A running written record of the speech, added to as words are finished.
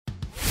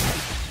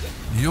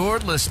You're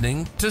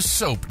listening to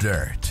Soap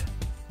Dirt,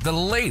 the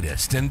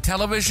latest in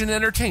television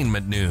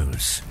entertainment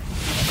news.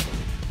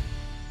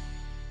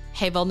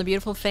 Hey, Bold and the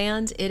Beautiful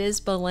fans, it is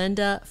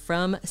Belinda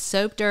from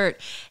Soap Dirt,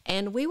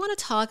 and we want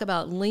to talk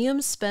about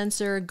Liam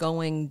Spencer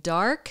going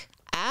dark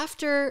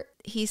after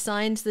he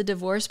signs the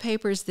divorce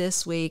papers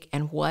this week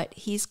and what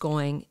he's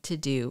going to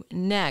do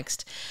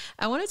next.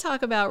 I want to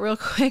talk about real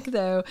quick,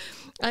 though,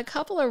 a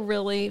couple of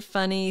really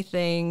funny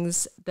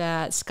things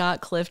that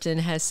Scott Clifton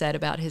has said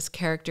about his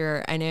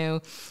character. I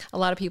know a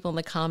lot of people in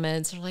the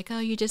comments are like, oh,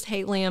 you just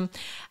hate Liam.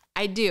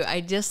 I do.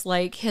 I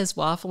dislike his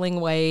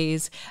waffling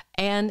ways.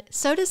 And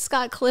so does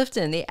Scott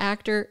Clifton, the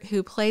actor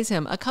who plays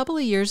him. A couple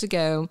of years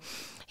ago,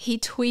 he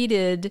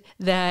tweeted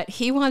that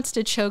he wants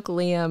to choke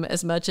Liam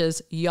as much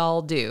as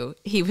y'all do.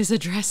 He was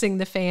addressing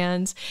the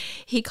fans.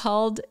 He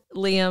called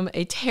Liam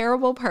a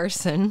terrible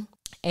person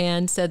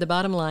and said the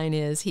bottom line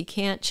is he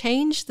can't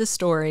change the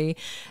story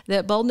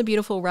that Bold and the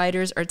Beautiful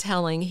writers are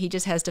telling. He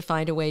just has to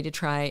find a way to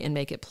try and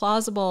make it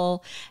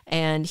plausible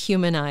and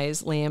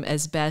humanize Liam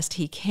as best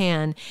he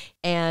can.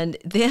 And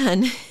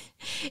then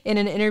in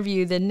an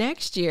interview the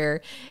next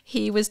year,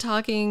 he was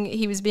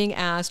being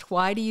asked,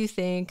 why do you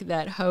think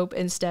that Hope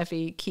and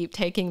Steffy keep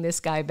taking this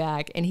guy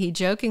back? And he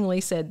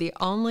jokingly said the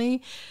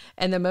only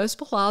and the most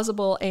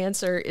plausible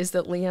answer is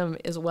that Liam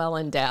is well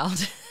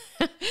endowed.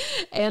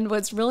 And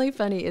what's really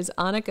funny is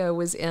Annika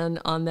was in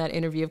on that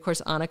interview. Of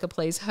course, Annika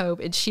plays Hope,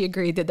 and she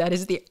agreed that that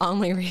is the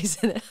only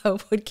reason that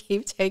Hope would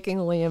keep taking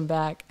Liam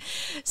back.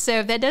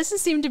 So that doesn't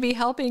seem to be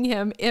helping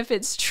him if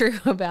it's true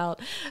about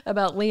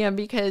Liam,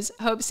 because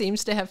Hope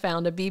seems to have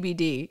found a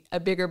BBD, a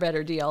bigger,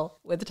 better deal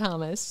with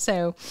Thomas.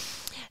 So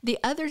the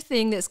other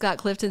thing that Scott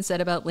Clifton said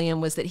about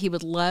Liam was that he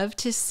would love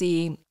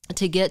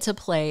to get to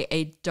play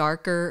a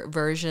darker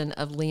version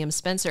of Liam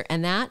Spencer.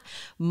 And that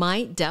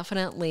might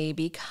definitely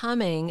be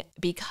coming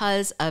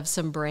because of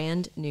some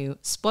brand new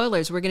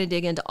spoilers. We're going to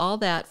dig into all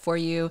that for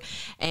you.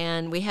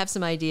 And we have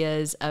some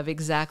ideas of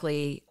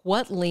exactly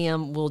what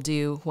Liam will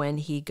do when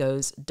he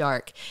goes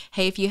dark.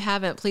 Hey, if you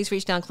haven't, please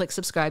reach down, click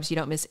subscribe so you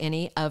don't miss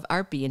any of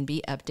our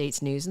B&B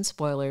updates, news, and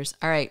spoilers.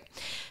 All right.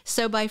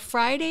 So by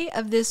Friday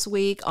of this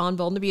week on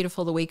Bold and the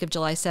Beautiful, the week of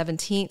July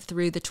 17th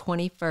through the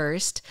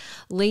 21st,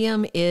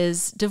 Liam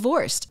is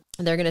divorced.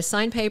 They're going to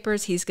sign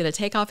papers. He's going to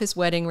take off his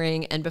wedding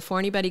ring. And before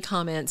anybody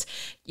comments,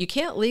 you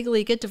can't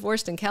legally get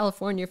divorced in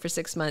California for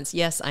 6 months.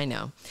 Yes, I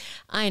know.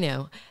 I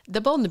know.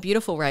 The Bold and the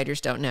Beautiful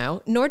writers don't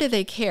know, nor do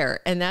they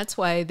care. And that's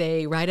why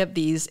they write up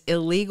these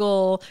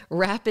illegal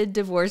rapid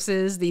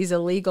divorces, these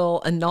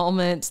illegal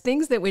annulments,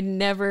 things that would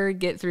never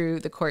get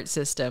through the court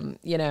system.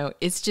 You know,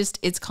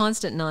 it's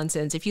constant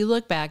nonsense. If you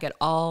look back at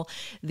all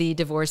the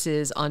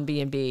divorces on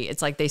B&B,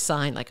 it's like they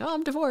sign like, oh,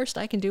 I'm divorced.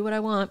 I can do what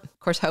I want. Of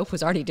course, Hope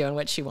was already doing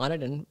what she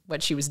wanted, and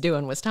what she was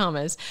doing was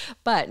Thomas.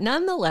 But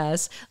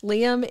nonetheless,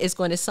 Liam is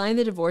going to sign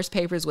the divorce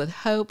papers with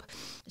Hope.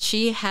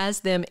 She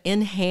has them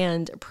in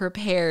hand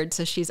prepared.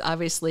 So she's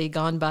obviously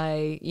gone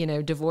by,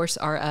 Divorce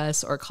R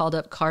Us or called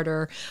up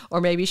Carter,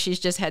 or maybe she's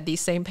just had these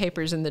same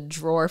papers in the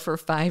drawer for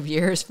 5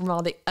 years from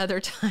all the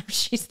other times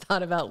she's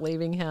thought about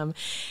leaving him.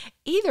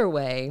 Either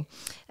way,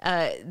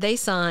 they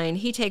sign,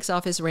 he takes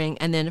off his ring,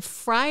 and then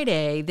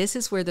Friday, this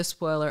is where the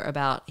spoiler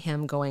about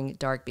him going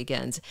dark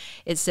begins.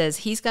 It says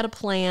he's got a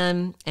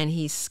plan and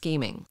he's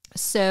scheming.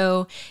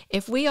 So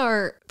if we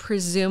are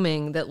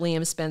presuming that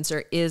Liam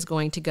Spencer is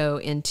going to go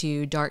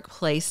into dark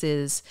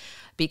places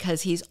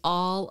because he's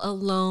all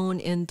alone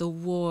in the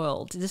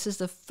world. This is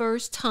the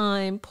first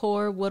time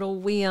poor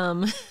little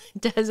Liam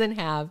doesn't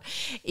have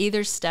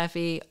either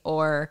Steffy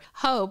or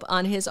Hope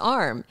on his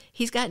arm.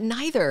 He's got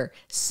neither.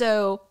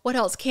 So what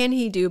else can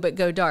he do but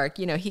go dark?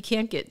 He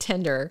can't get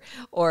Tinder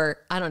or,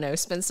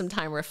 spend some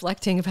time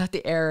reflecting about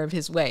the error of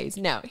his ways.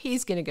 No,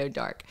 he's going to go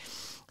dark.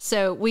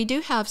 So we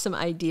do have some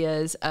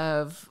ideas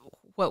of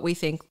what we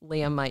think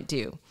Liam might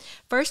do.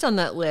 First on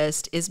that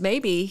list is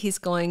maybe he's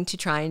going to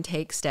try and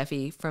take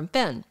Steffy from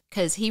Finn,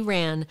 because he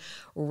ran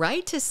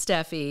right to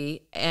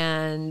Steffy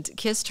and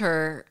kissed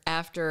her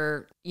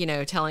after,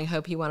 telling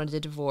Hope he wanted a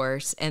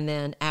divorce. And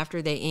then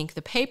after they ink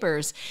the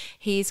papers,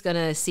 he's going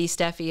to see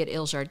Steffy at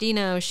Il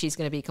Giardino. She's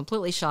going to be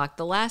completely shocked.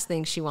 The last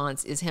thing she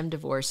wants is him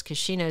divorced, because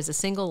she knows a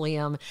single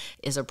Liam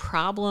is a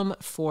problem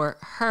for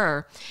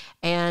her.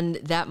 And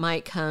that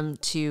might come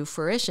to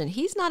fruition.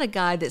 He's not a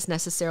guy that's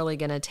necessarily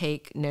going to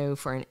take no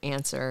for an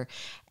answer.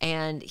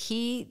 And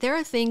there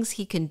are things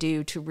he can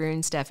do to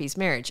ruin Steffy's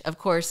marriage. Of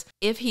course,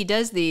 if he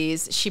does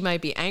these, she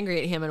might be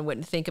angry at him and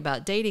wouldn't think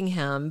about dating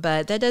him,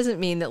 but that doesn't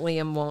mean that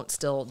Liam won't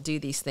still do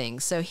these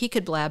things. So he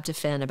could blab to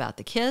Finn about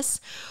the kiss,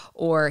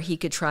 or he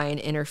could try and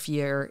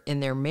interfere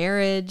in their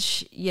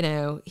marriage.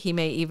 He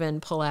may even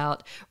pull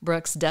out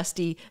Brooke's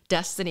dusty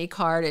destiny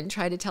card and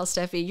try to tell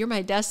Steffy, you're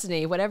my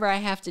destiny, whatever I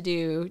have to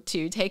do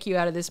to take you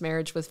out of this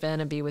marriage with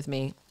Finn and be with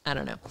me, I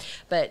don't know.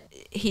 But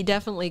he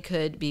definitely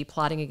could be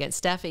plotting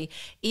against Steffy,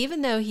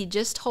 even though he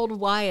just told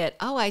Wyatt,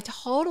 oh, I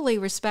totally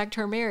respect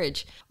her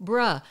marriage.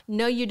 Bruh,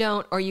 no, you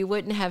don't, or you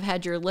wouldn't have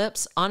had your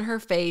lips on her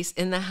face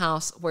in the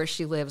house where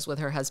she lives with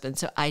her husband.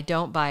 So I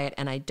don't buy it,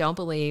 and I don't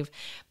believe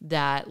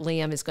that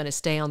Liam is going to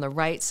stay on the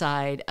right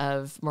side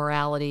of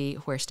morality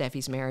where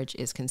Steffi's marriage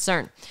is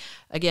concerned.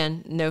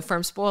 Again, no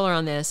firm spoiler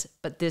on this,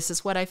 but this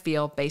is what I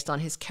feel based on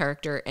his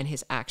character and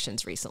his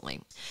actions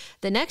recently.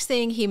 The next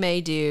thing he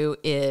may do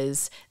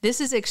is,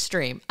 this is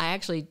extreme. I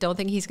actually don't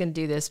think he's going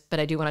to do this, but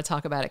I do want to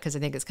talk about it because I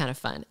think it's kind of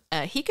fun.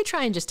 He could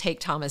try and just take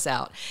Thomas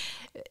out.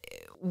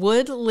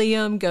 Would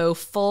Liam go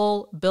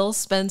full Bill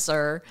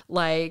Spencer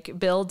like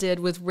Bill did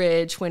with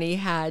Ridge when he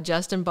had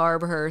Justin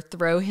Barber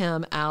throw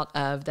him out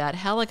of that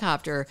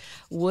helicopter?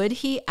 Would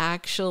he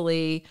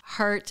actually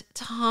hurt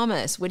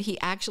Thomas? Would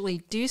he actually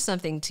do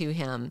something to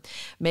him?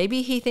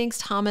 Maybe he thinks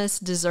Thomas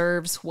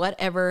deserves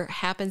whatever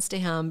happens to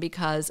him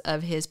because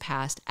of his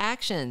past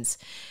actions.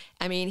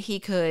 I mean, he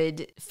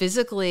could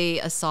physically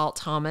assault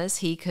Thomas.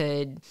 He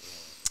could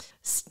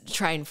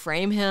try and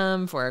frame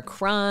him for a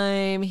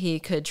crime. He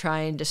could try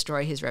and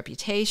destroy his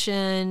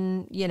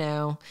reputation. You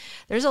know,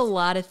 there's a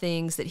lot of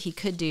things that he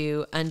could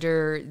do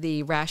under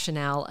the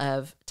rationale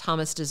of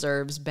Thomas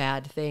deserves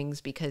bad things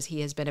because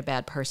he has been a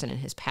bad person in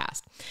his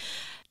past.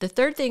 The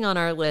third thing on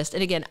our list,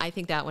 and again, I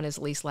think that one is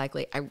least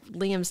likely.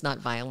 Liam's not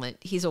violent.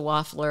 He's a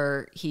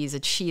waffler. He's a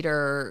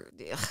cheater.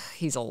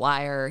 He's a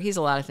liar. He's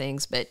a lot of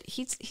things, but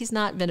he's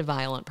not been a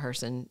violent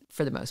person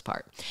for the most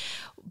part.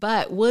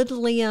 But would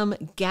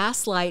Liam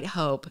gaslight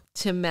Hope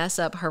to mess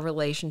up her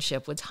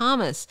relationship with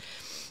Thomas?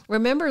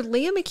 Remember,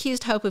 Liam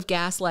accused Hope of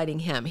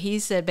gaslighting him.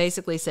 He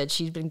basically said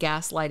she'd been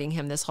gaslighting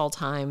him this whole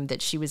time,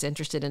 that she was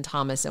interested in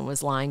Thomas and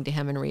was lying to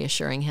him and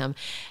reassuring him.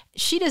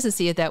 She doesn't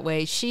see it that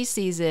way. She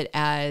sees it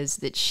as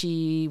that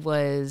she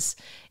was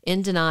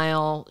in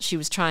denial. She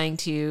was trying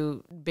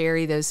to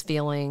bury those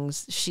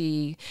feelings.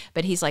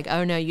 But he's like,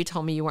 oh no, you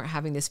told me you weren't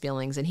having these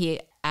feelings. And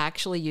he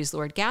actually used the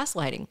word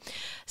gaslighting.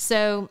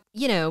 So,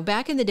 you know,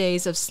 back in the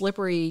days of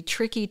slippery,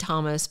 tricky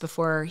Thomas,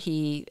 before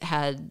he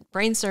had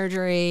brain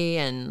surgery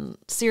and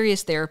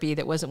serious therapy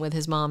that wasn't with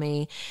his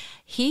mommy,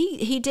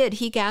 he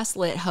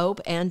gaslit Hope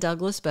and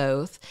Douglas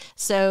both.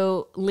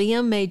 So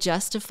Liam may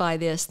justify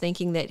this,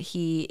 thinking that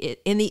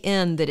in the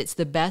end, that it's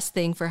the best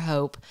thing for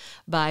Hope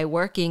by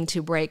working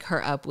to break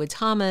her up with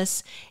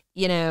Thomas.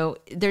 You know,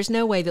 there's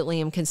no way that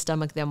Liam can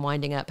stomach them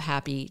winding up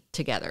happy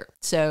together.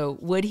 So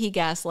would he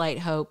gaslight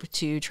Hope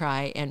to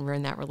try and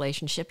ruin that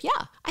relationship?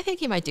 Yeah, I think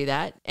he might do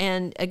that.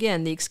 And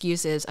again, the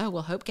excuse is, oh,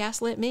 well, Hope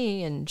gaslit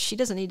me and she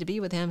doesn't need to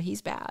be with him.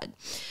 He's bad.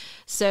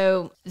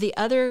 So the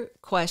other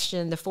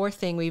question, the fourth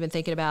thing we've been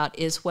thinking about,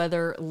 is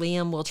whether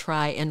Liam will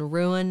try and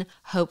ruin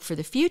Hope for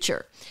the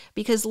future.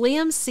 Because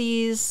Liam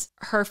sees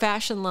her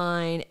fashion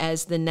line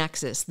as the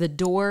nexus, the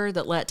door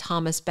that let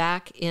Thomas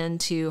back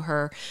into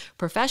her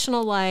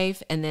professional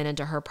life and then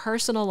into her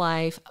personal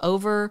life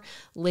over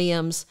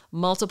Liam's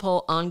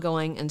multiple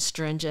ongoing and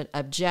stringent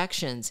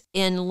objections.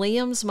 In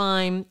Liam's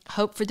mind,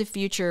 Hope for the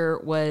future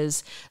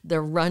was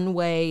the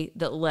runway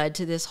that led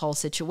to this whole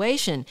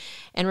situation.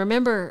 And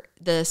remember,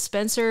 the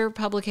Spencer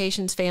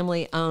Publications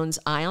family owns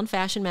Eye on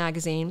Fashion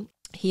magazine.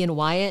 He and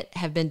Wyatt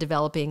have been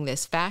developing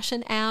this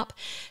fashion app.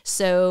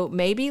 So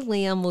maybe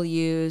Liam will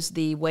use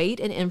the weight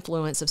and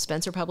influence of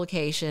Spencer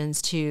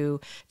Publications to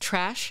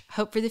trash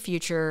Hope for the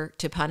future,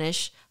 to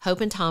punish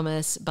Hope and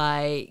Thomas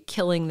by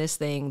killing this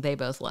thing they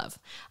both love.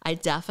 I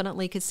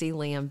definitely could see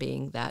Liam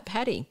being that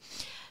petty.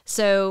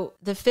 So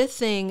the fifth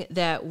thing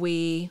that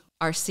we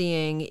are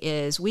seeing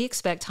is we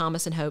expect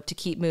Thomas and Hope to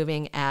keep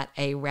moving at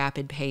a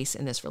rapid pace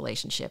in this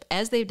relationship,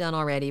 as they've done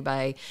already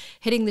by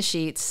hitting the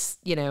sheets,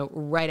 you know,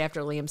 right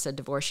after Liam said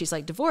divorce. She's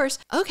like, divorce?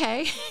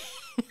 Okay.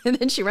 And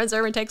then she runs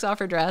over and takes off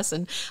her dress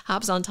and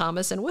hops on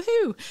Thomas, and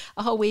woohoo,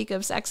 a whole week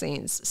of sex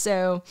scenes.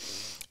 So,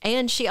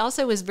 and she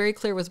also was very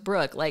clear with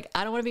Brooke, like,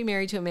 I don't want to be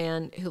married to a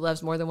man who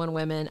loves more than one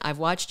woman. I've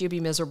watched you be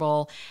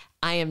miserable.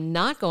 I am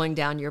not going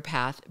down your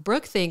path.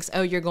 Brooke thinks,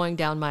 oh, you're going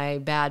down my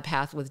bad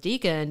path with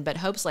Deacon, but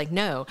Hope's like,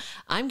 no,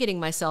 I'm getting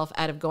myself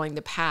out of going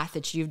the path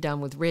that you've done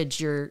with Ridge,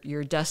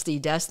 your dusty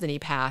destiny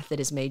path that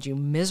has made you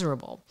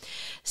miserable.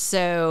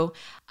 So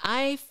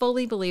I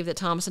fully believe that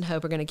Thomas and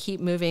Hope are going to keep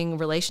moving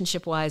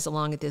relationship-wise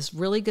along at this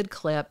really good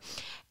clip,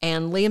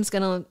 and Liam's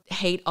going to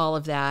hate all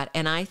of that.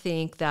 And I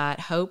think that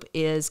Hope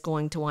is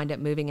going to wind up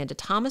moving into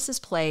Thomas's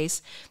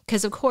place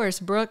because, of course,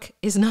 Brooke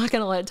is not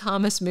going to let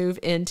Thomas move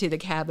into the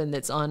cabin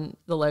that's on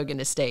the Logan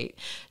estate.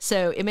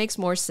 So it makes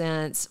more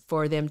sense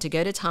for them to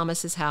go to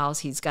Thomas's house.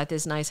 He's got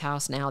this nice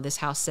house now, this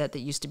house set that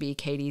used to be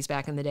Katie's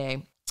back in the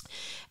day.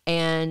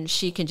 And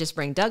she can just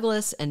bring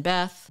Douglas and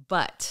Beth,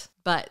 but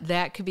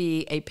that could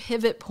be a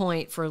pivot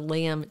point for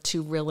Liam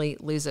to really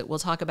lose it. We'll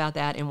talk about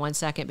that in 1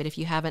 second, but if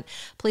you haven't,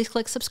 please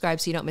click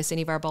subscribe so you don't miss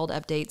any of our bold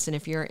updates. And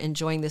if you're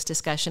enjoying this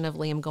discussion of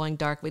Liam going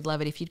dark, we'd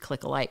love it if you'd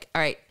click a like.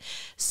 All right,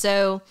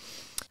 so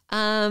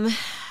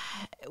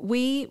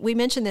we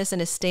mentioned this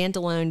in a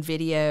standalone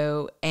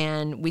video,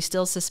 and we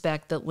still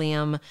suspect that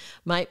Liam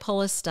might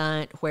pull a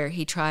stunt where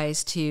he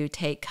tries to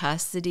take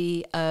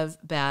custody of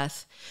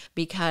Beth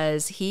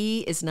because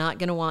he is not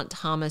going to want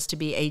Thomas to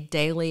be a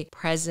daily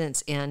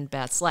presence in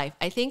Beth's life.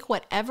 I think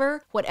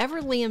whatever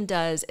Liam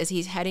does as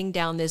he's heading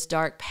down this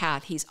dark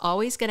path, he's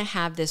always going to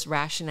have this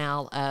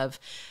rationale of,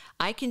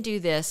 I can do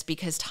this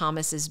because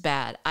Thomas is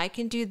bad. I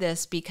can do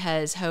this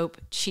because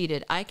Hope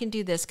cheated. I can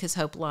do this because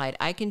Hope lied.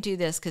 I can do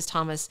this because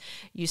Thomas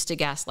used to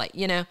gaslight.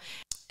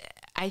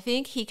 I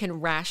think he can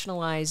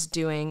rationalize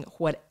doing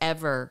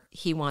whatever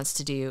he wants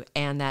to do,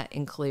 and that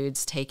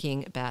includes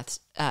taking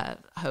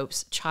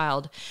Hope's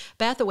child,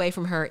 Beth, away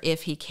from her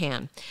if he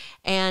can.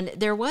 And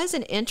there was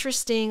an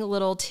interesting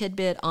little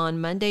tidbit on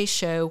Monday's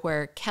show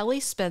where Kelly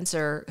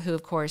Spencer, who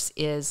of course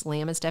is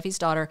Liam and Steffi's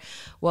daughter,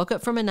 woke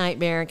up from a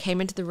nightmare, came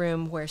into the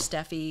room where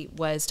Steffi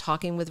was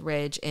talking with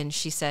Ridge, and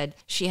she said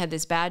she had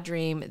this bad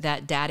dream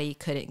that Daddy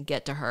couldn't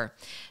get to her.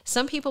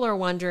 Some people are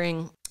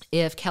wondering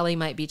if Kelly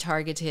might be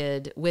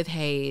targeted with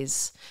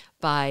Hayes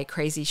by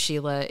Crazy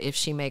Sheila if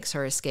she makes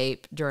her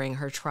escape during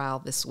her trial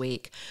this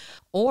week.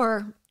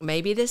 Or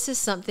maybe this is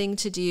something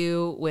to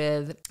do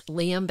with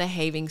Liam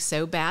behaving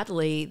so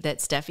badly that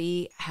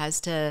Steffi has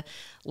to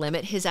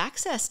limit his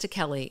access to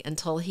Kelly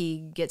until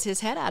he gets his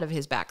head out of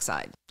his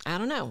backside. I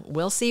don't know.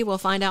 We'll see. We'll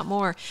find out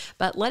more.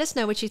 But let us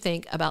know what you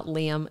think about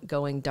Liam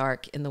going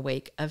dark in the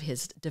wake of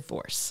his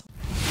divorce.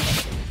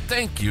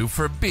 Thank you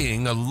for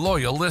being a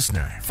loyal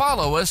listener.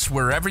 Follow us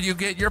wherever you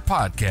get your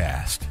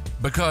podcast,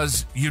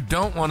 because you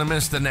don't want to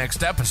miss the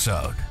next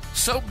episode.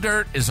 Soap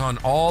Dirt is on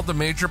all the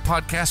major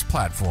podcast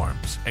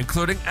platforms,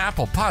 including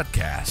Apple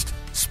Podcast,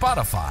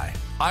 Spotify,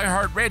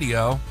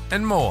 iHeartRadio,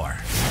 and more.